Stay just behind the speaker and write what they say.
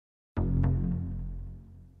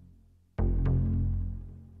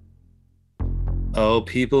Oh,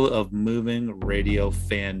 people of moving radio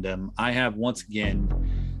fandom, I have once again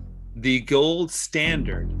the gold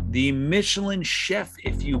standard, the Michelin chef,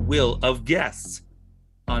 if you will, of guests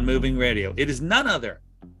on moving radio. It is none other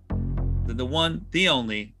than the one, the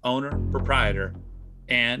only owner, proprietor,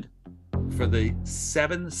 and for the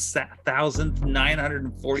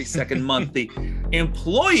 7,942nd month, the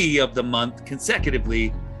employee of the month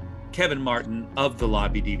consecutively, Kevin Martin of the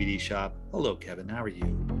Lobby DVD Shop. Hello, Kevin. How are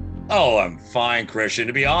you? Oh, I'm fine, Christian.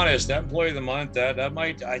 To be honest, that employee of the month, that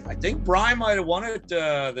might, I think Brian might have won it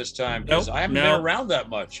this time because I haven't been around that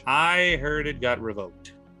much. I heard it got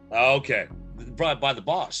revoked. Okay, by the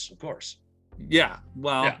boss, of course. Yeah,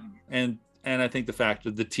 well, yeah. And I think the fact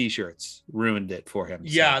that the T-shirts ruined it for him.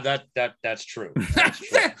 Yeah, so. That's true. That's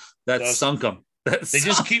true. That sunk him.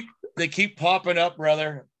 They keep popping up,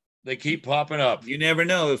 brother. They keep popping up. You never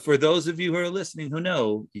know. For those of you who are listening who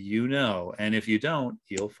know, you know. And if you don't,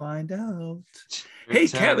 you'll find out. Hey,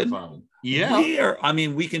 Kevin. Yeah.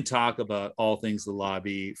 We can talk about all things the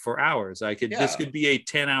lobby for hours. This could be a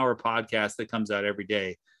 10-hour podcast that comes out every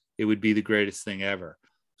day. It would be the greatest thing ever.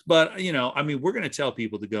 But, we're going to tell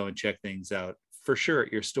people to go and check things out for sure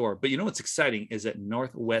at your store. But what's exciting is that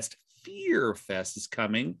Northwest Fear Fest is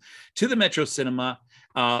coming to the Metro Cinema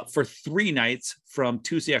for 3 nights from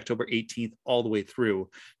Tuesday, October 18th, all the way through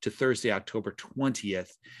to Thursday, October 20th.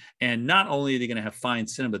 And not only are they going to have fine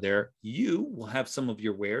cinema there, you will have some of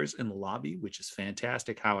your wares in the lobby, which is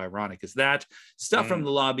fantastic. How ironic is that? Stuff from the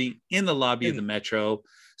lobby in the lobby of the Metro.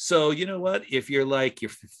 So you know what? If you're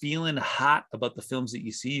feeling hot about the films that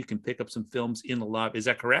you see, you can pick up some films in the lobby. Is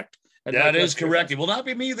that correct? That is correct. It will not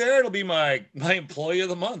be me there. It'll be my employee of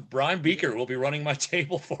the month. Brian Beaker will be running my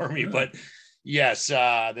table for me. But yes,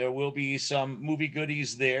 there will be some movie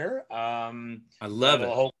goodies there. I love it.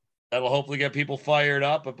 That'll hopefully get people fired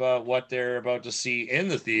up about what they're about to see in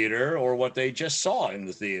the theater or what they just saw in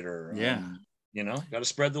the theater. Yeah. Got to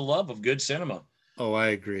spread the love of good cinema. Oh, I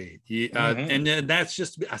agree. And that's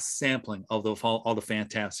just a sampling of all the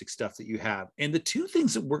fantastic stuff that you have. And the 2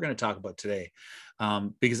 things that we're going to talk about today,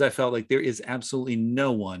 because I felt like there is absolutely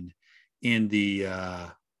no one in the,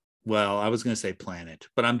 I was going to say planet,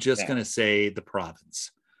 but I'm just going to say the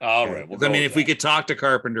province. All right. If we could talk to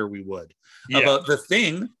Carpenter, we would. About The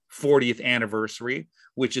Thing 40th anniversary,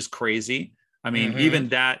 which is crazy. Even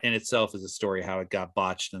that in itself is a story how it got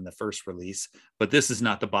botched in the first release, but this is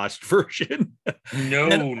not the botched version. No,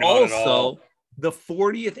 and not also at all. The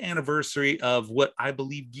 40th anniversary of what I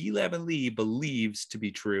believe Guy Lavallee believes to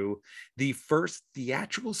be true, the first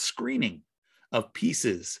theatrical screening of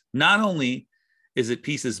Pieces. Not only is it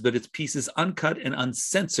Pieces, but it's Pieces uncut and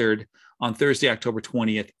uncensored on Thursday, October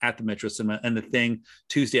 20th at the Metro Cinema, and The Thing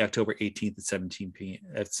Tuesday, October 18th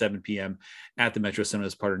at 7 p.m. at the Metro Cinema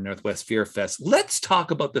as part of Northwest Fear Fest. Let's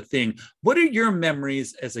talk about The Thing. What are your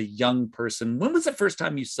memories as a young person? When was the first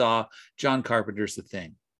time you saw John Carpenter's The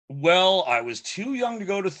Thing? Well, I was too young to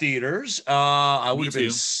go to theaters. I would have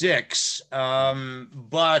been 6.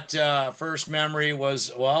 But first memory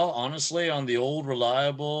was, honestly, on the old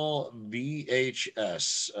reliable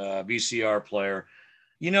VHS, VCR player.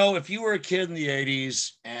 If you were a kid in the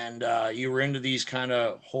 80s and you were into these kind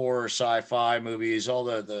of horror sci-fi movies, all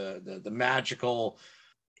the magical,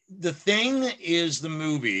 The Thing is the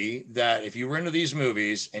movie that if you were into these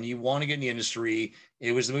movies and you want to get in the industry,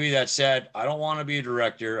 it was the movie that said, I don't want to be a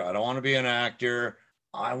director. I don't want to be an actor.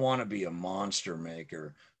 I want to be a monster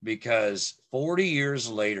maker. Because 40 years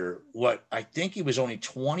later, I think he was only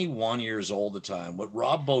 21 years old at the time, what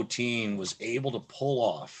Rob Bottin was able to pull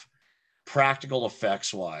off practical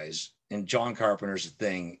effects wise in John Carpenter's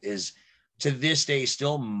Thing is to this day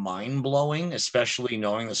still mind-blowing, especially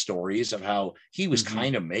knowing the stories of how he was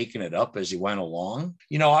kind of making it up as he went along.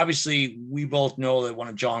 Obviously we both know that one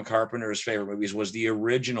of John Carpenter's favorite movies was the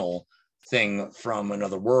original Thing from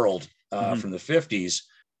Another World from the 50s.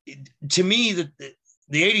 To me,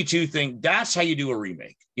 the 82 Thing, that's how you do a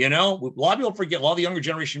remake. A lot of people forget, a lot of the younger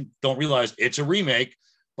generation don't realize it's a remake,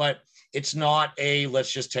 but it's not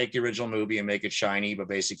let's just take the original movie and make it shiny, but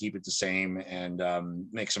basically keep it the same and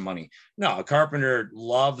make some money. No, Carpenter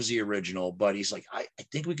loves the original, but he's like, I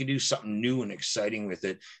think we could do something new and exciting with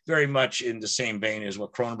it. Very much in the same vein as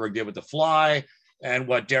what Cronenberg did with The Fly and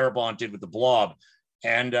what Darabont did with The Blob.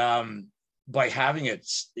 And by having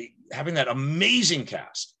that amazing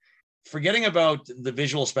cast, forgetting about the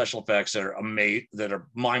visual special effects that are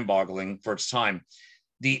mind-boggling for its time,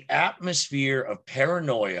 the atmosphere of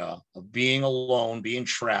paranoia, of being alone, being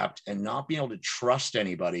trapped, and not being able to trust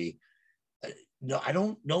anybody. No, I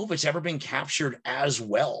don't know if it's ever been captured as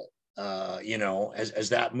well, as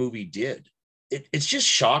that movie did. It's just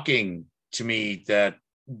shocking to me that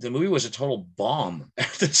the movie was a total bomb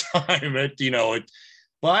at the time.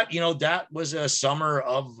 But that was a summer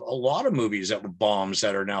of a lot of movies that were bombs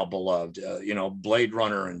that are now beloved. Blade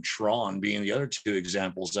Runner and Tron being the other two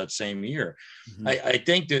examples that same year. Mm-hmm. I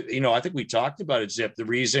think that I think we talked about it, Zip. The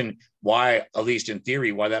reason why, at least in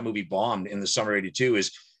theory, why that movie bombed in the summer '82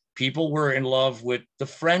 is people were in love with the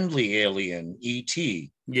friendly alien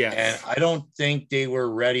E.T. Yeah, and I don't think they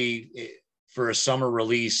were ready for a summer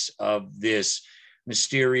release of this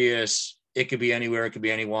mysterious. It could be anywhere. It could be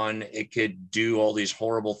anyone. It could do all these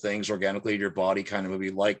horrible things organically to your body kind of movie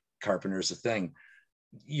like Carpenter's The Thing.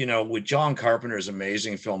 With John Carpenter's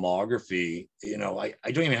amazing filmography, I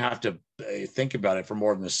don't even have to think about it for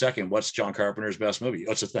more than a second. What's John Carpenter's best movie?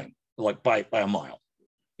 What's The Thing? Like by a mile,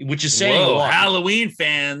 which is saying a lot. Halloween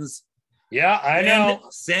fans. Yeah, I know.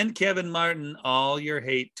 Send Kevin Martin all your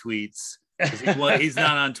hate tweets. He's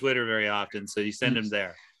not on Twitter very often, so you send him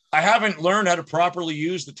there. I haven't learned how to properly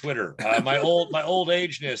use the Twitter. My old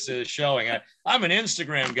ageness is showing. I'm an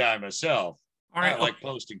Instagram guy myself. All right, I like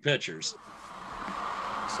posting pictures.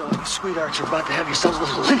 So you sweethearts are about to have yourselves a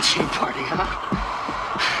little lynching party, huh?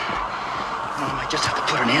 I might just have to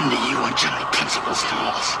put an end to you on Johnny Principle's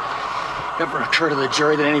terms. Ever occur to the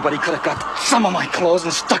jury that anybody could have got some of my clothes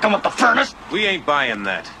and stuck them up the furnace? We ain't buying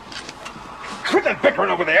that. Quit that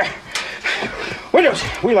bickering over there. Williams,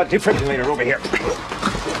 wheel that defibrillator over here.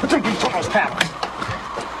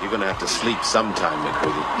 You're gonna have to sleep sometime,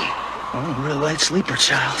 McCready. Oh, a real light sleeper,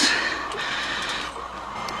 child.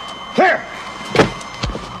 Clear!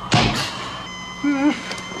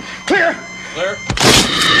 Clear!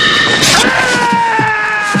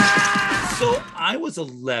 So I was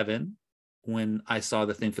 11 when I saw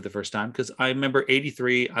The Thing for the first time, because I remember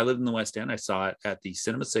 '83. I lived in the West End. I saw it at the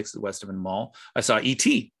Cinema 6 at the West End Mall. I saw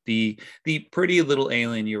E.T., the pretty little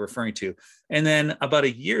alien you're referring to. And then about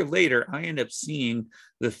a year later, I ended up seeing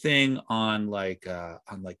The Thing on I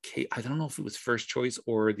don't know if it was First Choice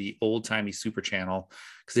or the old timey Super Channel,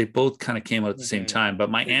 because they both kind of came out at the same time. But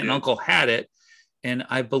my aunt and uncle had it. And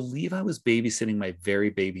I believe I was babysitting my very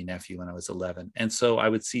baby nephew when I was 11. And so I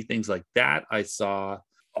would see things like that. I saw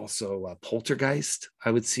also Poltergeist,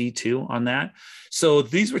 I would see too on that. So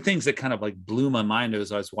these were things that kind of like blew my mind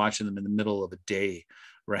as I was watching them in the middle of a day,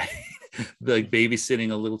 right? Like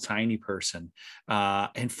babysitting a little tiny person.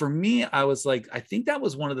 And for me, I was like, I think that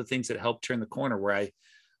was one of the things that helped turn the corner, where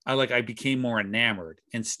I became more enamored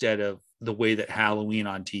instead of the way that Halloween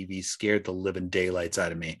on TV scared the living daylights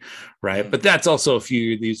out of me, right? But that's also a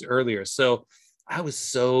few of these earlier. So I was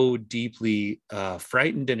so deeply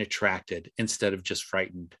frightened and attracted instead of just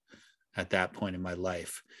frightened at that point in my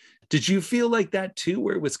life. Did you feel like that too,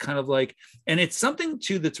 where it was kind of like, and it's something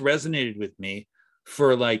too that's resonated with me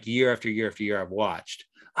for like year after year after year I've watched.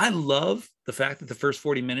 I love the fact that the first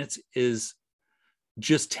 40 minutes is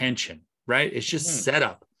just tension, right? It's just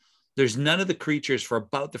setup. There's none of the creatures for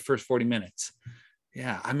about the first 40 minutes.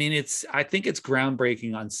 Yeah, I mean, I think it's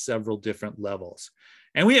groundbreaking on several different levels.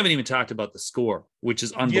 And we haven't even talked about the score, which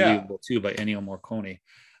is unbelievable too, by Ennio Morricone.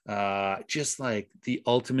 Just like the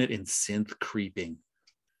ultimate in synth creeping.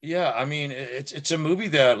 Yeah, I mean, it's a movie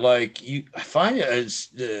that I find it as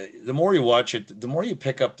the more you watch it, the more you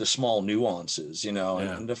pick up the small nuances,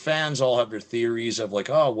 and the fans all have their theories of like,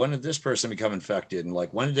 oh, when did this person become infected? And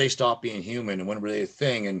like, when did they stop being human? And when were they a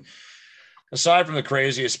thing? And aside from the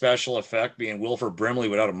craziest special effect being Wilford Brimley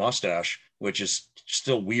without a mustache, which is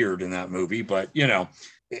still weird in that movie, but I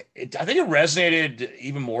think it resonated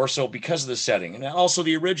even more so because of the setting. And also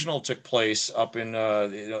the original took place up in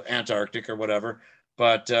Antarctic or whatever,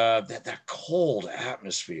 but that cold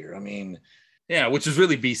atmosphere, I mean, yeah, which is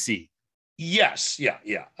really BC. Yes,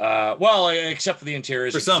 yeah. Well, except for the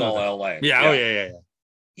interiors, it's all LA. Yeah. Oh yeah.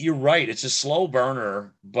 You're right. It's a slow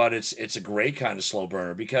burner, but it's a great kind of slow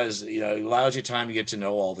burner because it allows you time to get to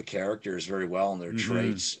know all the characters very well and their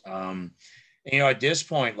traits. At this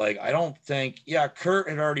point, like, I don't think, Kurt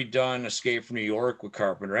had already done Escape from New York with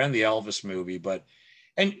Carpenter and the Elvis movie,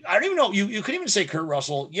 and I don't even know, you could even say Kurt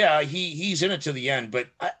Russell, he's in it to the end, but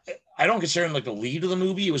I don't consider him like the lead of the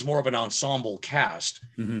movie. It was more of an ensemble cast.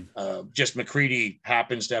 Just McCready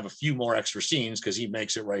happens to have a few more extra scenes because he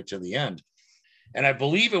makes it right to the end. And I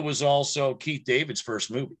believe it was also Keith David's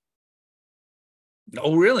first movie.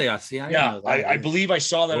 Oh, really? I believe I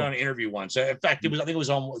saw that on an interview once. In fact, I think it was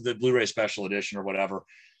on the Blu-ray special edition or whatever.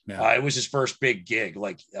 Yeah. It was his first big gig.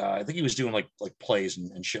 I think he was doing like plays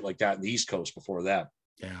and shit like that in the East Coast before that.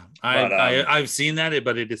 Yeah, I've seen that,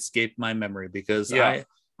 but it escaped my memory because I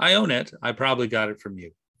own it. I probably got it from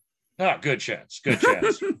you. Good chance.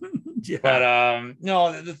 Yeah. But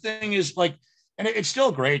no, the thing is, like, And it's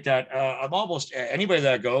still great that I'm almost anybody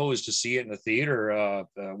that goes to see it in the theater at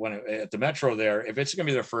the Metro there, if it's going to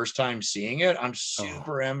be their first time seeing it, I'm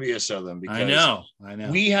super envious of them because I know.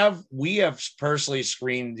 We have personally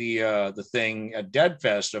screened the thing at Dead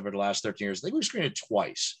Fest over the last 13 years. I think we screened it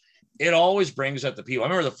twice. It always brings up the people. I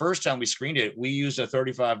remember the first time we screened it, we used a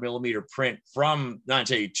 35 millimeter print from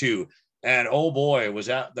 1982. And oh boy, was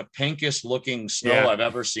that the pinkest looking snow I've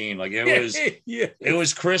ever seen. Like it was, it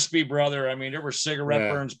was crispy, brother. I mean, there were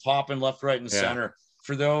cigarette burns popping left, right, and center.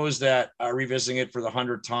 For those that are revisiting it for the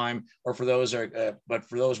 100th time, or for those but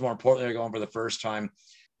for those more importantly, are going for the first time,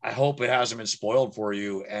 I hope it hasn't been spoiled for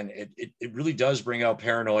you. And it really does bring out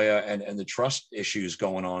paranoia and the trust issues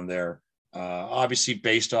going on there. Obviously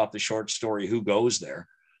based off the short story, Who Goes There,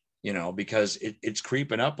 because it's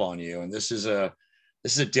creeping up on you. And this is a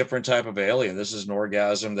different type of alien. This is an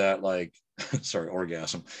orgasm that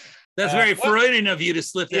orgasm. That's very Freudian of you to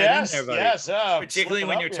slip that in there, buddy. Yes, particularly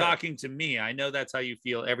when you're talking to me. I know that's how you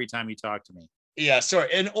feel every time you talk to me. Yeah,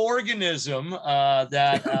 sorry. An organism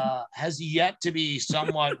that has yet to be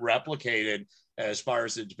somewhat replicated as far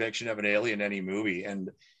as the depiction of an alien in any movie. And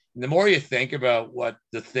the more you think about what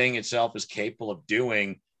the thing itself is capable of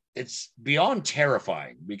doing, it's beyond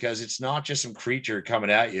terrifying, because it's not just some creature coming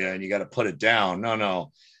at you and you got to put it down.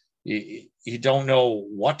 No. You don't know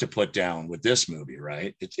what to put down with this movie,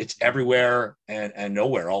 right? It's everywhere and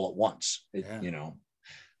nowhere all at once,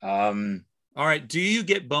 all right. Do you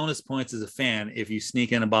get bonus points as a fan if you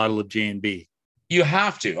sneak in a bottle of J&B? You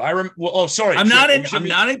have to. Sorry. I'm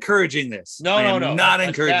not encouraging this. No. Not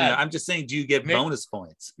encouraging that. I'm just saying, do you get bonus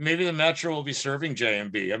points? Maybe the Metro will be serving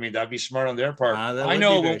J&B. I mean, that'd be smart on their part. I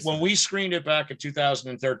know when we screened it back in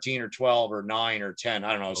 2013 or 12 or 9 or 10,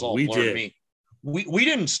 I don't know. It's all blurred to me. We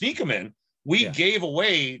didn't sneak them in. We gave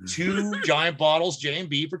away 2 giant bottles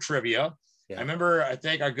J&B for trivia. Yeah. I remember, I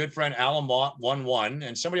think our good friend Alan Mott won one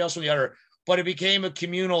and somebody else on the other, but it became a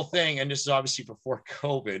communal thing. And this is obviously before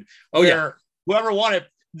COVID. Whoever won it,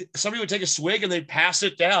 somebody would take a swig and they'd pass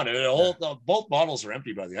it down. And both bottles are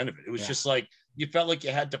empty by the end of it. It was just like, you felt like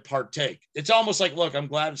you had to partake. It's almost like, look, I'm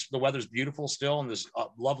glad the weather's beautiful still in this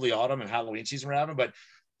lovely autumn and Halloween season we're having. But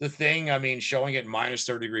the thing, I mean, showing it minus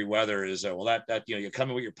 30-degree weather is, that you come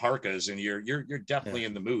in with your parkas and you're definitely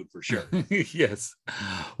in the mood for sure. Yes.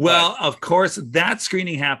 Well, of course, that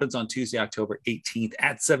screening happens on Tuesday, October 18th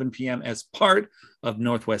at 7 p.m. as part of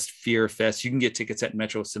Northwest Fear Fest. You can get tickets at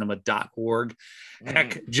metrocinema.org.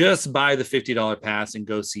 Heck, just buy the $50 pass and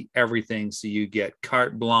go see everything. So you get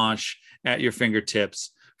carte blanche at your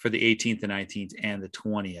fingertips for the 18th, the 19th, and the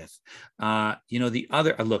 20th. The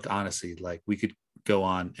other, look, honestly, like we could go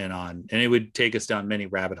on, and it would take us down many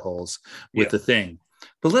rabbit holes with the thing.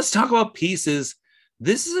 But let's talk about Pieces.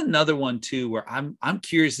 This is another one too, where I'm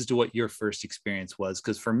curious as to what your first experience was.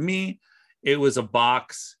 Because for me, it was a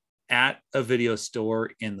box at a video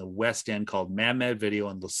store in the West End called Mad Video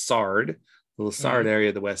in Lassard, the Lassard area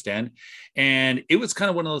of the West End. And it was kind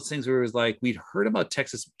of one of those things where it was like, we'd heard about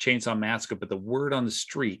Texas Chainsaw Massacre, but the word on the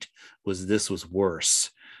street was this was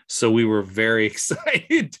worse. So we were very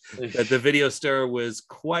excited that the video store was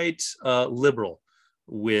quite liberal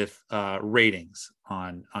with ratings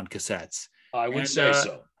on cassettes. I would say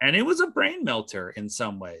so. And it was a brain melter in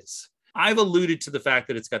some ways. I've alluded to the fact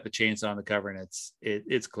that it's got the chainsaw on the cover, and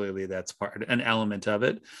it's clearly that's an element of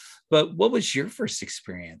it. But what was your first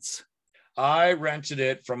experience? I rented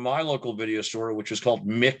it from my local video store, which was called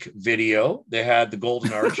Mick Video. They had the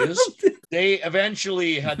Golden Arches. They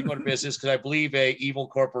eventually had to go to business because I believe a evil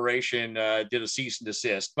corporation did a cease and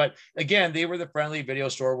desist. But again, they were the friendly video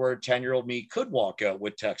store where 10-year-old me could walk out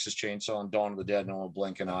with Texas Chainsaw and Dawn of the Dead, no one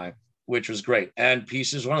blink an eye, which was great. And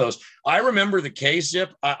Pieces, one of those. I remember the case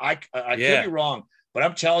zip. I could be wrong, but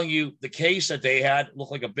I'm telling you, the case that they had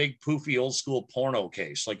looked like a big poofy old school porno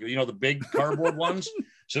case, like, the big cardboard ones.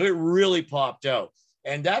 So it really popped out.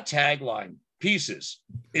 And that tagline, Pieces,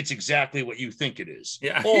 it's exactly what you think it is.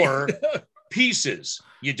 Yeah. Or Pieces,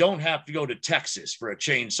 you don't have to go to Texas for a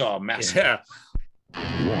chainsaw massacre.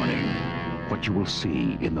 Yeah. Warning, what you will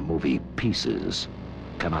see in the movie Pieces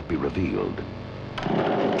cannot be revealed,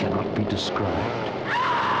 cannot be described,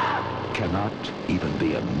 cannot even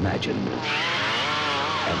be imagined.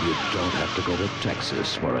 And you don't have to go to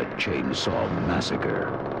Texas for a chainsaw massacre.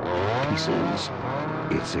 Pieces,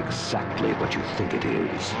 it's exactly what you think it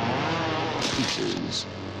is. Pieces.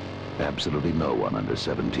 Absolutely no one under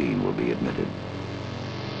 17 will be admitted.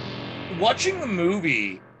 Watching the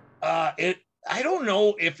movie, I don't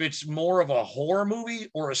know if it's more of a horror movie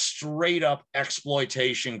or a straight up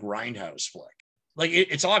exploitation grindhouse flick. Like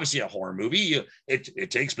it's obviously a horror movie.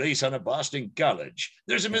 It takes place on a Boston college.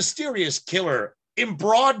 There's a mysterious killer in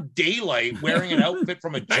broad daylight wearing an outfit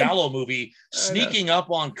from a Giallo movie, sneaking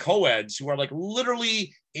up on co-eds who are like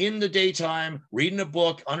literally in the daytime reading a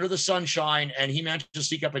book under the sunshine, and he manages to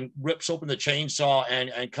sneak up and rips open the chainsaw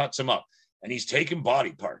and cuts him up, and he's taking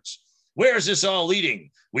body parts. Where's this all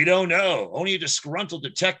leading? We don't know. Only a disgruntled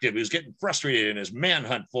detective who's getting frustrated in his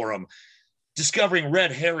manhunt for him. Discovering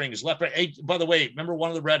red herrings left. Hey, by the way, remember one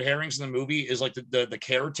of the red herrings in the movie is like the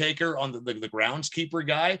caretaker on the groundskeeper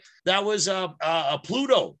guy. That was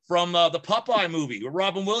Pluto from the Popeye movie with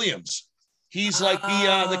Robin Williams. He's like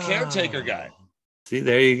the caretaker guy. See,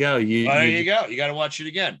 there you go. There you go. You got to watch it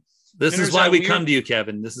again. This is why we come to you,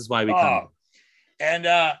 Kevin. This is why we come. And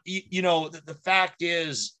the fact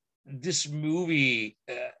is, this movie,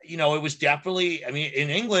 it was definitely, I mean,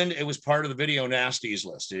 in England, it was part of the Video Nasties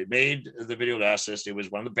list. It made the Video Nasties list. It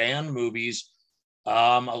was one of the banned movies. A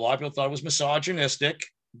lot of people thought it was misogynistic,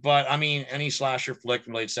 but I mean, any slasher flick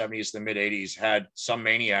from the late 70s to the mid 80s had some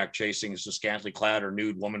maniac chasing a scantily clad or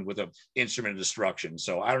nude woman with an instrument of destruction.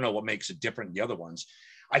 So I don't know what makes it different than the other ones.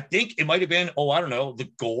 I think it might have been, the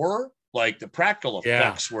gore, like the practical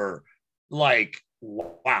effects were like,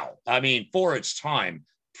 wow. I mean, for its time,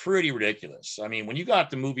 pretty ridiculous. I mean, when you got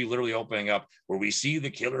the movie literally opening up where we see the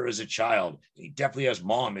killer as a child, he definitely has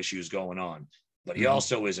mom issues going on, but he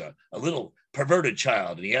also is a little perverted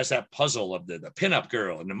child, and he has that puzzle of the pinup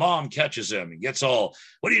girl, and the mom catches him and gets all,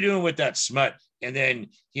 what are you doing with that smut? And then,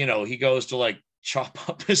 he goes to like chop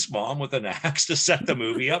up his mom with an axe to set the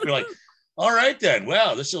movie up. You're like, all right then,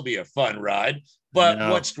 well, this will be a fun ride. But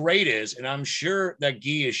what's great is, and I'm sure that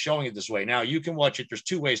Guy is showing it this way. Now you can watch it. There's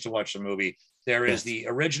two ways to watch the movie. There is the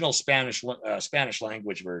original Spanish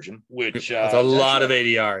language version, which it's a lot of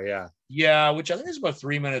ADR, which I think is about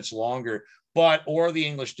 3 minutes longer, or the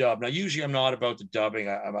English dub. Now, usually I'm not about the dubbing.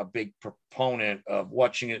 I'm a big proponent of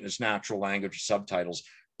watching it in its natural language with subtitles,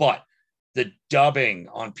 but the dubbing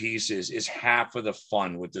on Pieces is half of the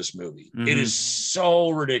fun with this movie. It is so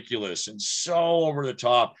ridiculous and so over the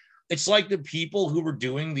top. It's like the people who were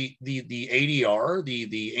doing the ADR,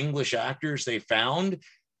 the English actors they found,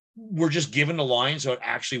 were just given the lines without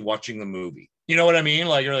actually watching the movie. You know what I mean?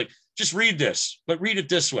 Like, you're like, just read this, but read it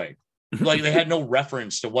this way. Like, they had no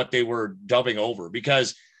reference to what they were dubbing over,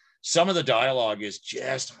 because some of the dialogue is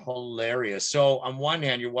just hilarious. So on one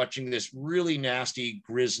hand, you're watching this really nasty,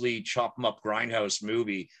 grisly, chop 'em up grindhouse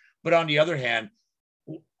movie. But on the other hand,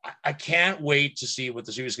 I can't wait to see what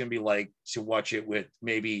the series is going to be like, to watch it with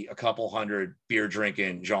maybe a couple hundred beer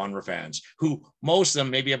drinking genre fans who, most of them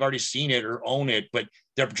maybe have already seen it or own it, but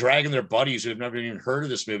they're dragging their buddies who have never even heard of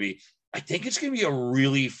this movie. I think it's going to be a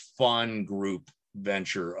really fun group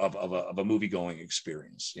venture of a movie going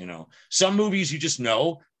experience. Some movies you just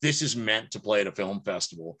know this is meant to play at a film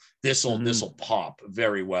festival. This will pop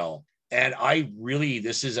very well. And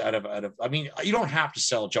this is out of, I mean, you don't have to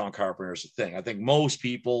sell John Carpenter as a thing. I think most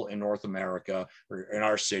people in North America or in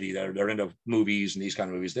our city that they're into movies and these kind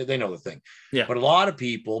of movies, they know the thing. Yeah. But a lot of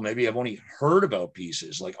people maybe have only heard about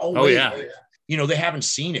Pieces, like, they haven't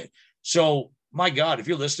seen it. So my God, if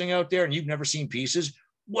you're listening out there and you've never seen Pieces,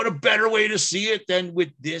 what a better way to see it than with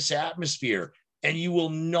this atmosphere. And you will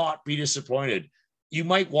not be disappointed. You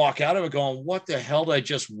might walk out of it going, what the hell did I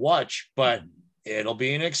just watch? But it'll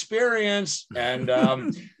be an experience. And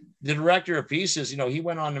the director of Pieces, he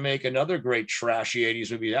went on to make another great trashy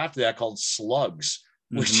 80s movie after that called Slugs,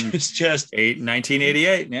 which is just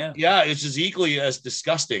 1988. Yeah, it's just equally as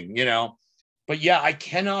disgusting, But yeah, I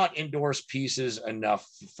cannot endorse Pieces enough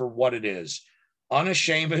for what it is.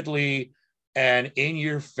 Unashamedly and in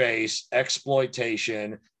your face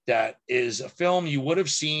exploitation that is a film you would have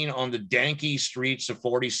seen on the danky streets of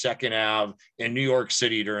 42nd Ave in New York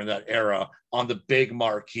City during that era on the big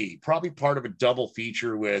marquee, probably part of a double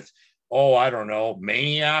feature with, I don't know,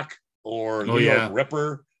 Maniac or New York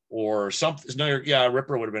Ripper or something.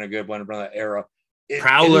 Ripper would have been a good one around that era.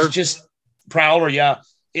 Prowler. Prowler,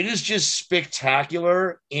 It is just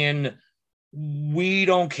spectacular we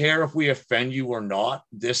don't care if we offend you or not.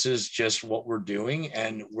 This is just what we're doing,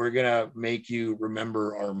 and we're gonna make you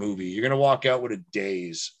remember our movie. You're gonna walk out with a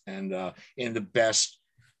daze, and in the best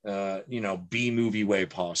B movie way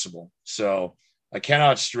possible. So I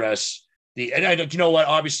cannot stress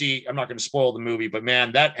obviously I'm not going to spoil the movie, but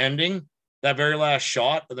man, that ending, that very last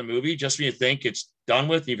shot of the movie, just when you think it's done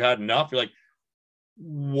with, you've had enough, you're like,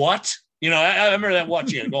 what? I remember that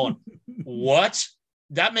watching it going, what?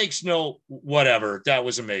 That makes no whatever. That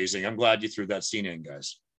was amazing. I'm glad you threw that scene in,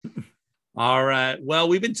 guys. All right. Well,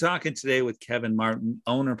 we've been talking today with Kevin Martin,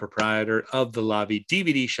 owner and proprietor of the Lobby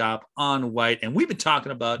DVD shop on White. And we've been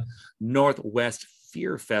talking about Northwest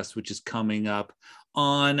Fear Fest, which is coming up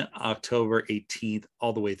on October 18th,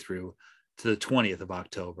 all the way through to the 20th of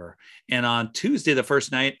October. And on Tuesday, the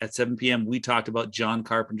first night at 7 p.m., we talked about John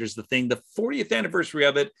Carpenter's The Thing, the 40th anniversary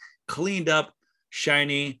of it, cleaned up,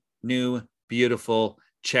 shiny, new, beautiful.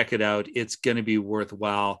 Check it out. It's going to be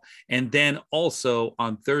worthwhile. And then also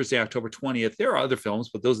on Thursday, October 20th, there are other films,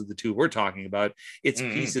 but those are the two we're talking about. It's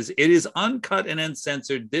Pieces. It is uncut and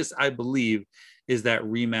uncensored. This, I believe, is that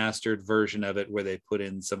remastered version of it where they put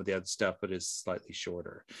in some of the other stuff, but is slightly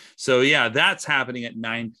shorter. So yeah, that's happening at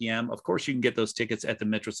 9 p.m. Of course, you can get those tickets at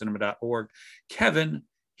themetrocinema.org. Kevin,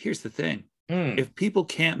 here's the thing. If people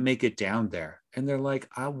can't make it down there and they're like,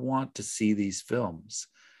 I want to see these films,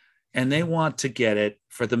 and they want to get it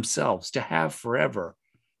for themselves to have forever,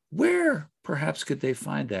 where perhaps could they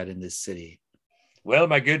find that in this city? Well,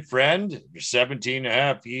 my good friend, after 17 and a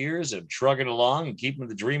half years of trucking along and keeping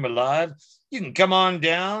the dream alive, you can come on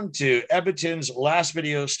down to Edmonton's last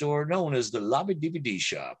video store known as the Lobby DVD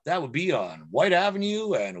Shop. That would be on White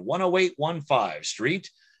Avenue and 10815 Street.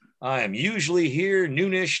 I am usually here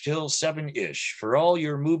noonish till 7-ish for all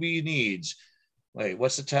your movie needs. Wait,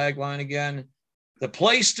 what's the tagline again? The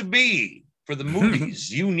place to be for the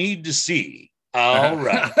movies you need to see. All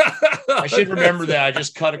right. I should remember that. I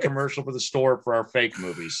just cut a commercial for the store for our fake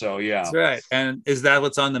movie. So yeah. That's right. And is that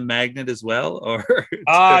what's on the magnet as well? Or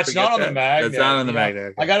it's not on the magnet. It's not on the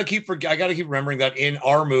magnet. Okay. I gotta keep remembering that in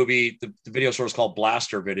our movie, the video store is called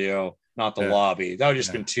Blaster Video, not the Lobby. That would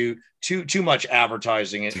just been too much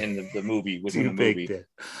advertising in the movie within the movie.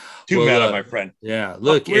 Too bad, my friend. Yeah.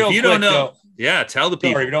 Look, if you don't know, tell the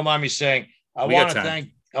people. Sorry, if you don't mind me saying, I want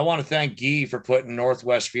to thank Guy for putting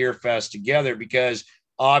Northwest Fear Fest together, because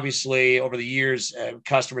obviously over the years,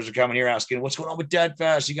 customers are coming here asking, what's going on with Dead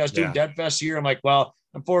Fest? You guys doing Dead Fest here? I'm like, well,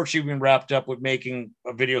 unfortunately, we've been wrapped up with making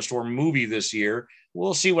a video store movie this year.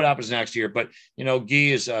 We'll see what happens next year. But, Guy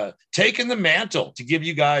is taking the mantle to give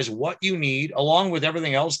you guys what you need, along with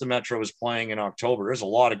everything else the Metro is playing in October. There's a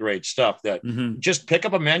lot of great stuff that just pick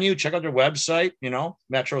up a menu, check out their website,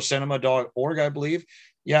 metrocinema.org, I believe.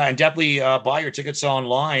 Yeah, and definitely buy your tickets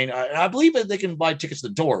online. I believe that they can buy tickets at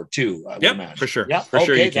the door too. For sure. Yeah, for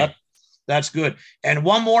sure. You can. That's good. And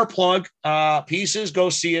one more plug: Pieces.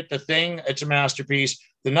 Go see it. The Thing. It's a masterpiece.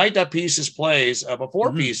 The night that Pieces plays,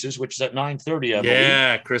 before Pieces, which is at 9:30, I believe.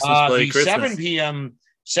 Yeah, Christmas Bloody Christmas. 7 p.m.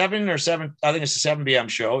 7 or 7. I think it's a 7 p.m.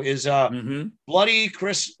 show. Is Bloody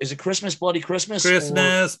Chris? Is it Christmas Bloody Christmas?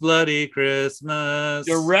 Christmas Bloody Christmas.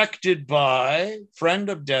 Directed by friend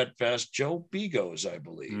of Dead Fest, Joe Begos, I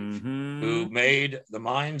believe, who made The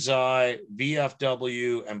Mind's Eye,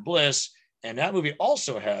 VFW, and Bliss. And that movie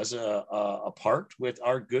also has a part with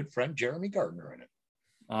our good friend Jeremy Gardner in it.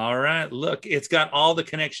 All right. Look, it's got all the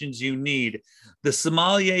connections you need. The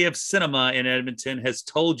sommelier of cinema in Edmonton has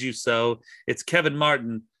told you so. It's Kevin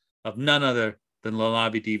Martin of none other than the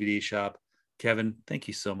Lobby DVD Shop. Kevin, thank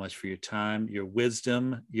you so much for your time, your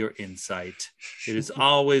wisdom, your insight. It is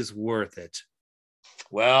always worth it.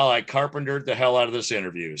 Well, I carpentered the hell out of this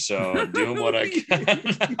interview, so I'm doing what I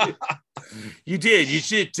can. You did.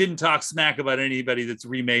 You didn't talk smack about anybody that's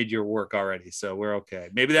remade your work already, so we're okay.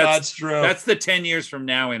 Maybe that's true. That's the 10 years from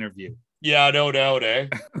now interview. Yeah, no doubt, eh?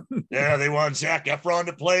 Yeah, they want Zac Efron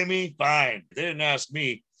to play me? Fine. They didn't ask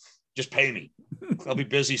me. Just pay me. I'll be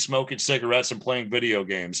busy smoking cigarettes and playing video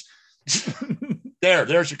games.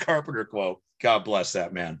 There's your Carpenter quote. God bless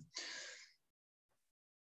that man.